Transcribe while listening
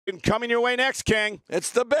Coming your way next, King. It's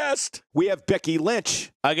the best. We have Becky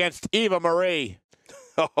Lynch against Eva Marie.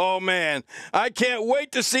 Oh, man. I can't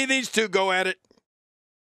wait to see these two go at it.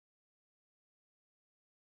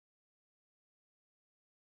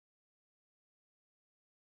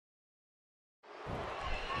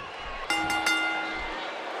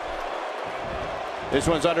 This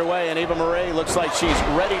one's underway, and Eva Marie looks like she's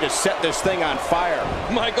ready to set this thing on fire.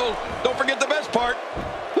 Michael, don't forget the best part.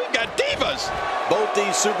 We've got divas. Both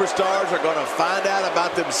these superstars are going to find out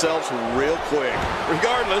about themselves real quick.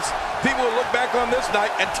 Regardless, people will look back on this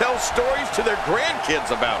night and tell stories to their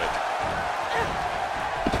grandkids about it.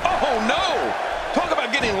 Oh, no! Talk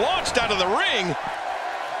about getting launched out of the ring.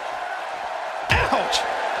 Ouch!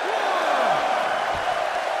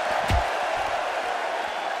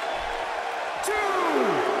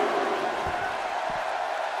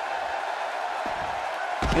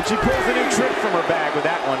 And she pulls a new trick from her bag with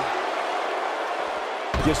that one.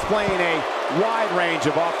 Displaying a wide range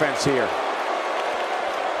of offense here.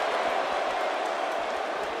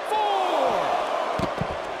 4,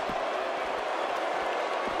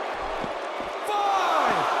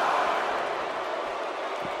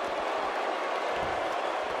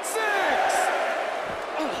 5,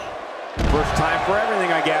 6. First time for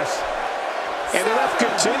everything, I guess. And the ref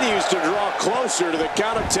continues to draw closer to the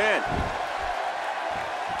count of 10.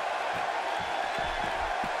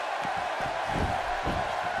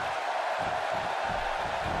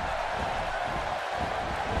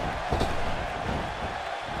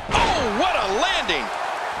 What a landing!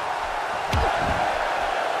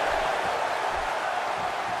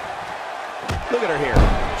 Look at her here.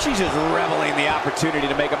 She's just reveling the opportunity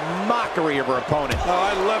to make a mockery of her opponent. Oh,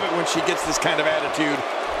 I love it when she gets this kind of attitude.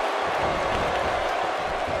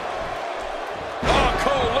 Oh,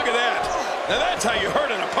 Cole, look at that. Now that's how you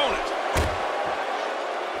hurt an opponent.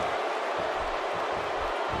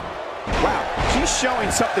 Wow, she's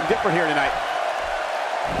showing something different here tonight.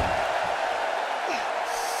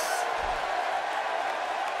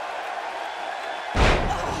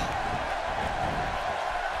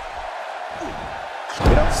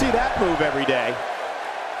 You don't see that move every day.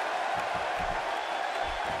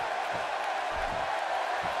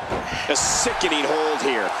 A sickening hold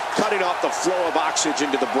here, cutting off the flow of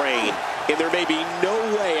oxygen to the brain, and there may be no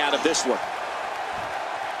way out of this one.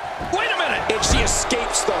 Wait a minute! And she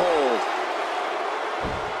escapes the hold.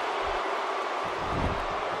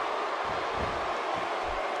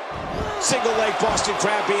 Single leg Boston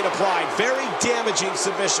Crab being applied. Very damaging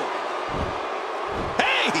submission.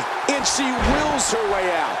 Hey! And she wills her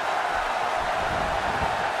way out.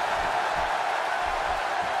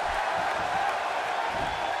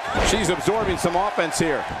 She's absorbing some offense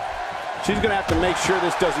here. She's going to have to make sure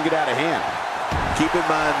this doesn't get out of hand. Keep in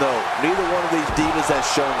mind, though, neither one of these divas has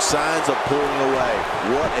shown signs of pulling away.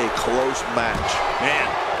 What a close match. Man,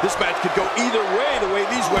 this match could go either way the way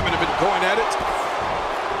these women have been going at it.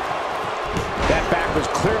 That back was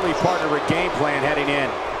clearly part of her game plan heading in.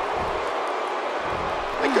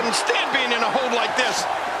 I couldn't stand being in a hold like this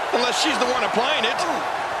unless she's the one applying it.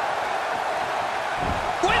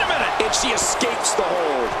 Wait a minute! And she escapes the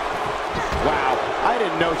hold. Wow, I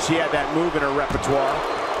didn't know she had that move in her repertoire.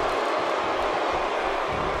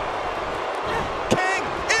 King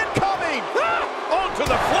incoming! Onto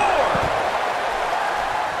the floor!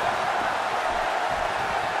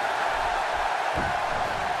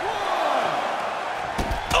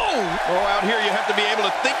 Oh, out here you have to be able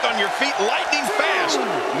to think on your feet lightning fast.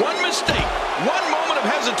 One mistake, one moment of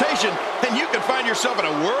hesitation, and you can find yourself in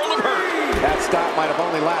a world of hurt. That stop might have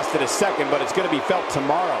only lasted a second, but it's going to be felt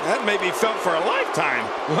tomorrow. That may be felt for a lifetime.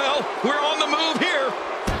 Well, we're on the move here.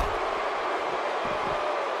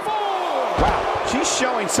 4. Wow, she's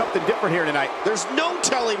showing something different here tonight. There's no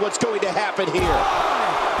telling what's going to happen here.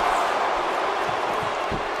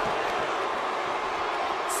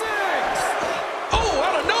 6. Oh,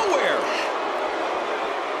 out of nowhere.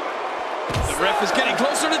 The ref is getting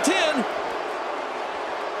closer to 10.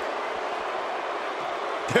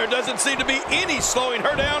 There doesn't seem to be any slowing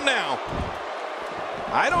her down now.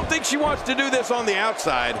 I don't think she wants to do this on the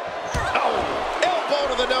outside. Oh, elbow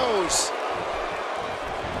to the nose.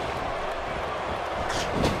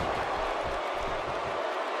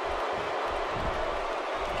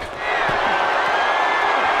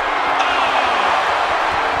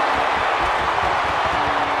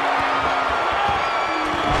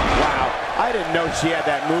 Wow, I didn't know she had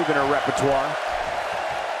that move in her repertoire.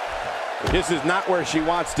 This is not where she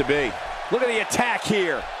wants to be. Look at the attack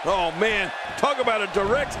here. Oh, man, talk about a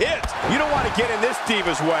direct hit. You don't want to get in this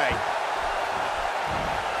diva's way.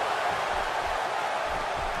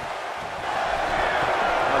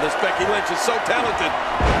 Oh, this Becky Lynch is so talented.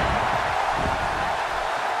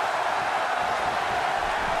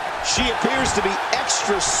 She appears to be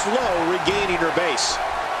extra slow regaining her base.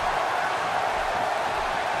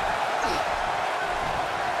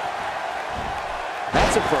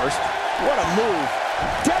 That's a first. What a move.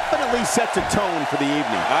 Definitely sets a tone for the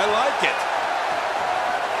evening. I like it.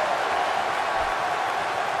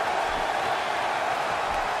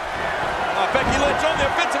 Becky Lynch on the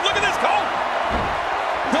offensive. Look at this, Cole.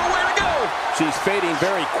 Nowhere to go. She's fading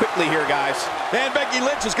very quickly here, guys. And Becky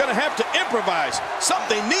Lynch is going to have to improvise.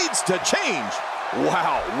 Something needs to change.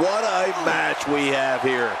 Wow, what a match we have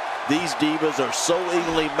here. These divas are so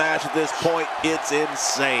evenly matched at this point, it's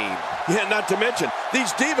insane. Yeah, not to mention,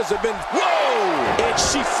 these divas have been... Whoa! And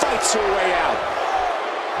she fights her way out.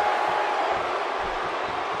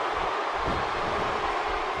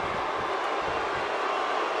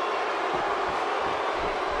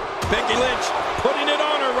 Becky Lynch putting it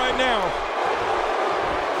on her right now.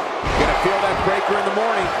 Gonna feel that breaker in the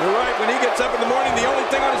morning. You're right, when he gets up in the morning, the only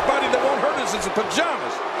thing on his body that won't hurt us is his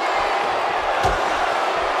pajamas.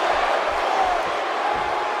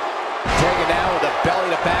 Taken down with a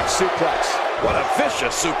belly-to-back suplex. What a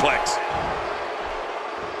vicious suplex.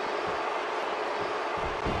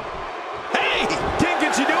 Hey! King,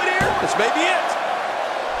 can she do it here? This may be it.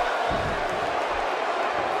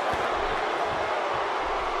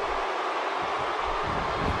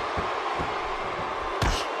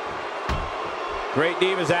 Great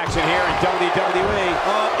Divas action here in WWE.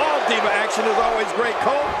 All Diva action is always great,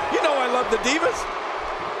 Cole. You know I love the Divas.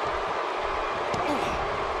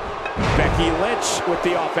 Becky Lynch with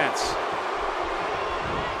the offense.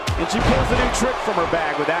 And she pulls a new trick from her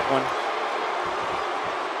bag with that one.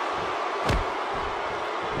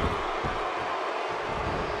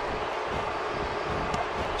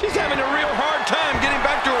 She's having a real hard time getting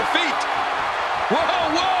back to her feet. Whoa,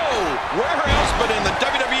 whoa! Where else but in the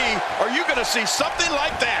WWE are you going to see something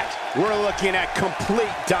like that? We're looking at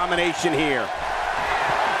complete domination here.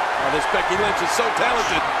 Oh, this Becky Lynch is so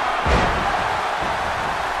talented.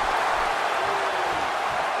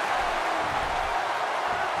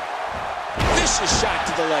 Vicious shot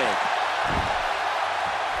to the leg.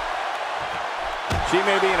 She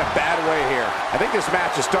may be in a bad way here. I think this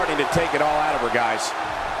match is starting to take it all out of her, guys.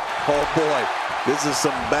 Oh boy, this is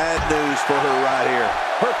some bad news for her right here.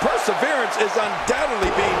 Her perseverance is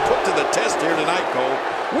undoubtedly being put to the test here tonight, Cole.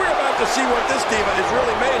 We're about to see what this diva is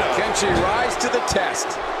really made of. Can she rise to the test?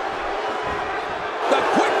 The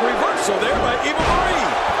quick reversal there by Eva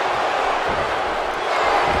Marie.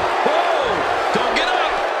 Whoa! Don't get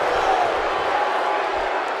up.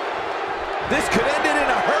 This could end it in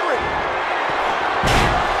a hurry.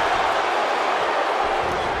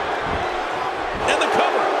 And the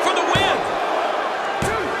cover for the win.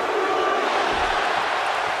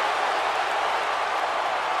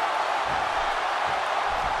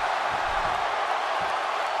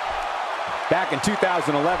 Back in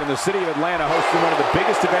 2011, the city of Atlanta hosted one of the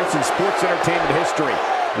biggest events in sports entertainment history,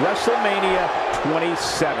 WrestleMania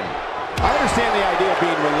 27. I understand the idea of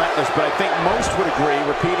being relentless, but I think most would agree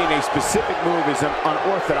repeating a specific move is an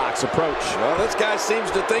unorthodox approach. Well, this guy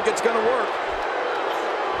seems to think it's going to work.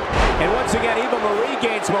 And once again, Eva Marie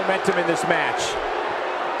gains momentum in this match.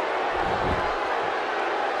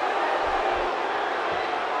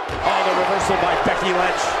 Oh, the reversal by Becky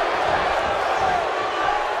Lynch.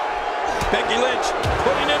 Becky Lynch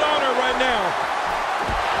putting it on her right now.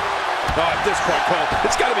 Oh, at this point, Cole,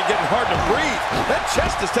 it's got to be getting hard to breathe. That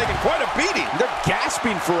chest is taking quite a beating. They're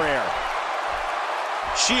gasping for air.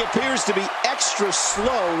 She appears to be extra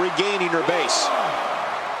slow regaining her base.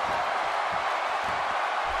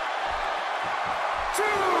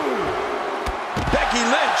 Becky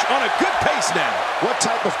Lynch on a good pace now. What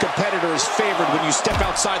type of competitor is favored when you step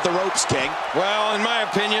outside the ropes, King? Well, in my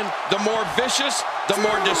opinion, the more vicious, the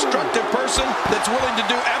more destructive person that's willing to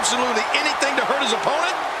do absolutely anything to hurt his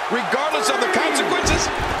opponent, regardless of the consequences,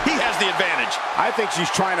 he has the advantage. I think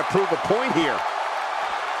she's trying to prove a point here.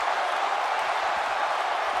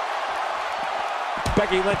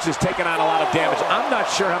 Becky Lynch has taken on a lot of damage. I'm not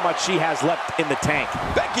sure how much she has left in the tank.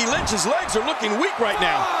 Becky Lynch's legs are looking weak right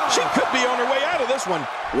now. She could be on her way out of this one.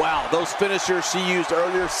 Wow, those finishers she used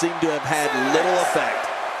earlier seem to have had little effect.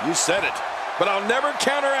 You said it. But I'll never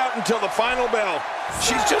count her out until the final bell.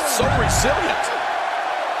 She's just so resilient.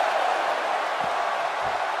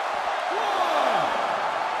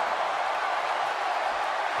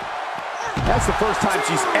 That's the first time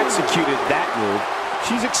she's executed that move.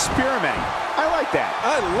 She's experimenting. I like that.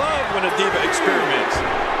 I love when a diva experiments.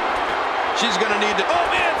 She's going to need to... Oh,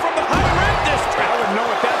 man, from the high red district. I wouldn't know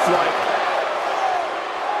what that's like.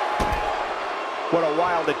 What a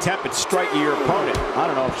wild attempt at striking your opponent. I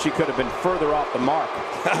don't know if she could have been further off the mark.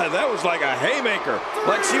 That was like a haymaker,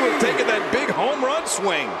 like she was taking that big home run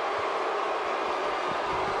swing.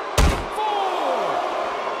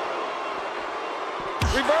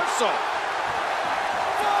 Reversal.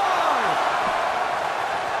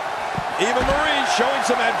 Eva Marie showing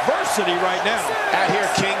some adversity right now. Out here,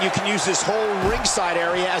 King, you can use this whole ringside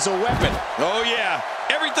area as a weapon. Oh, yeah.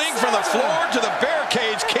 Everything from the floor to the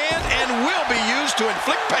barricades can and will be used to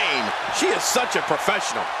inflict pain. She is such a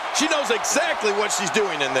professional. She knows exactly what she's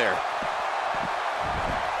doing in there.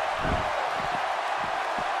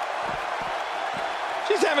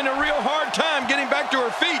 She's having a real hard time getting back to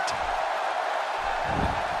her feet.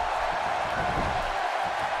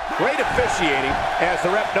 Great officiating as the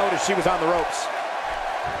ref noticed she was on the ropes.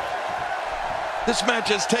 This match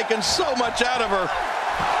has taken so much out of her.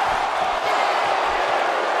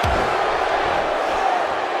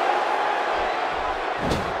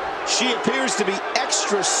 She appears to be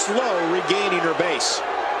extra slow regaining her base.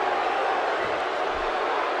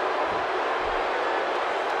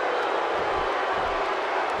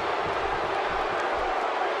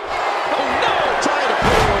 Oh, no! Trying to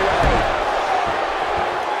put her away.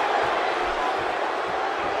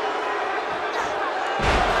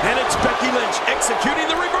 And it's Becky Lynch executing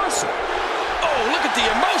the reversal. Oh, look at the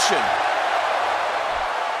emotion.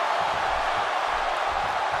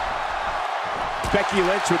 Becky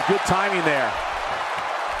Lynch with good timing there.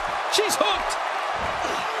 She's hooked.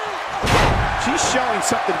 She's showing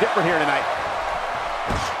something different here tonight.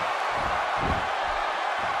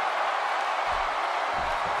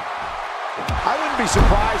 I wouldn't be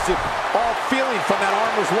surprised if all feeling from that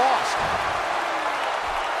arm was lost.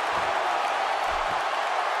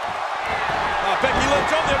 Becky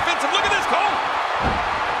Lynch on the offensive. Look at this, Cole.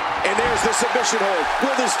 And there's the submission hold.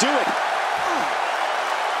 Will this do it?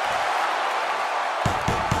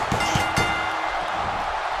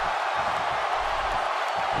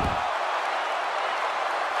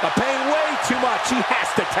 Paying way too much. He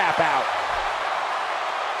has to tap out.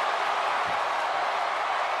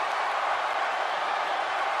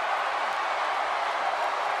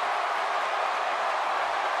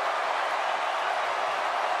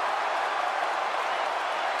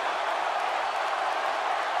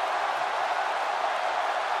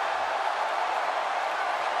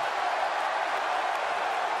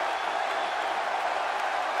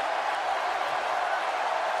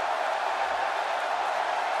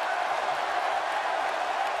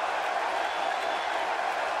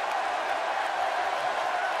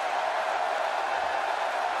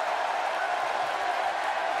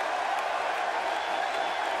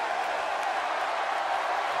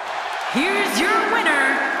 Here's your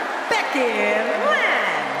winner, Becky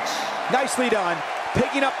Lynch. Nicely done,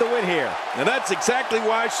 picking up the win here. And that's exactly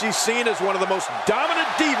why she's seen as one of the most dominant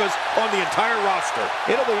divas on the entire roster.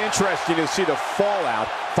 It'll be interesting to see the fallout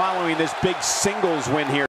following this big singles win here.